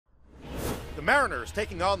The Mariners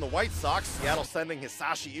taking on the White Sox. Seattle sending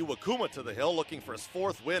Hisashi Iwakuma to the hill, looking for his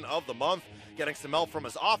 4th win of the month. Getting some help from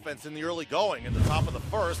his offense in the early going. In the top of the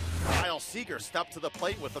first, Kyle Seager stepped to the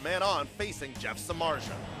plate with the man on, facing Jeff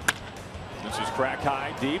Samardzija. This is crack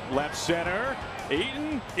high, deep, left center.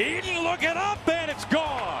 Eaton looking up, and it's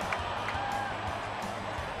gone.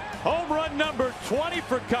 Home run number 20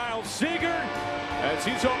 for Kyle Seager, as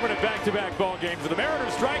he's over to back-to-back ball games. The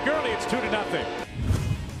Mariners strike early. It's 2-0.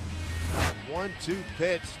 1-2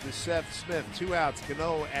 pitch to Seth Smith. 2 outs.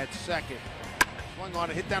 Cano at second. Swung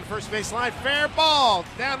on a hit down first base line. Fair ball.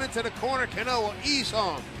 Down into the corner. Cano will ease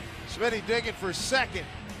home. Smitty digging for second.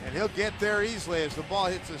 And he'll get there easily as the ball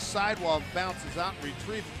hits the sidewall, bounces out, and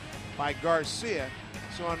retrieved by Garcia.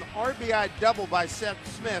 So an RBI double by Seth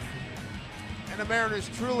Smith. And the Mariners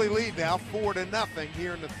truly lead now 4-0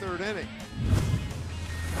 here in the 3rd inning.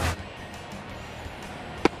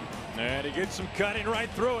 And he gets some cutting right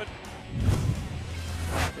through it.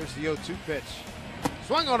 There's the 0-2 pitch.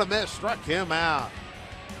 Swung on a miss, struck him out.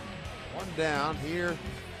 1 down here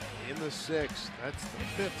in the 6th. That's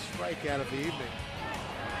the 5th strikeout of the evening.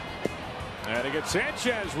 And he gets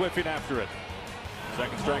Sanchez whiffing after it.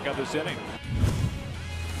 2nd strikeout this inning.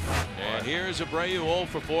 And here's Abreu 0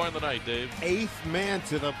 for 4 in the night, Dave. 8th man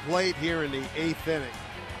to the plate here in the 8th inning.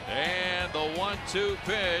 And the 1-2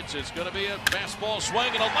 pitch is going to be a fastball swing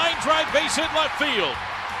and a line drive base hit left field.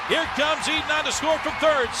 Here comes Eaton on to score from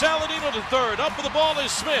 3rd. Saladino to 3rd. Up with the ball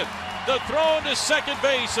is Smith. The throw into 2nd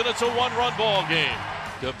base, and it's a 1-run ball game.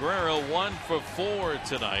 Cabrera 1 for 4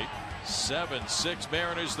 tonight. 7-6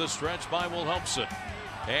 Mariners the stretch by Wilhelmsen.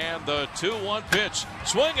 And the 2-1 pitch.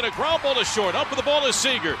 Swing and a ground ball to short. Up with the ball is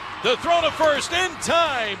Seager. The throw to first in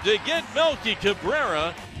time to get Melky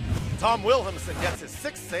Cabrera. Tom Wilhelmsen gets his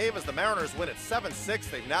 6th save as the Mariners win at 7-6.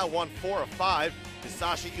 They've now won 4 of 5.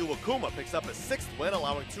 Hisashi Iwakuma picks up his 6th win,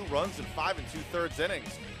 allowing 2 runs in 5 2/3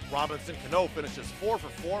 innings. Robinson Cano finishes 4 for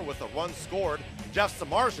 4 with a run scored. Jeff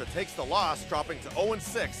Samardzija takes the loss, dropping to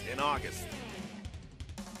 0-6 in August.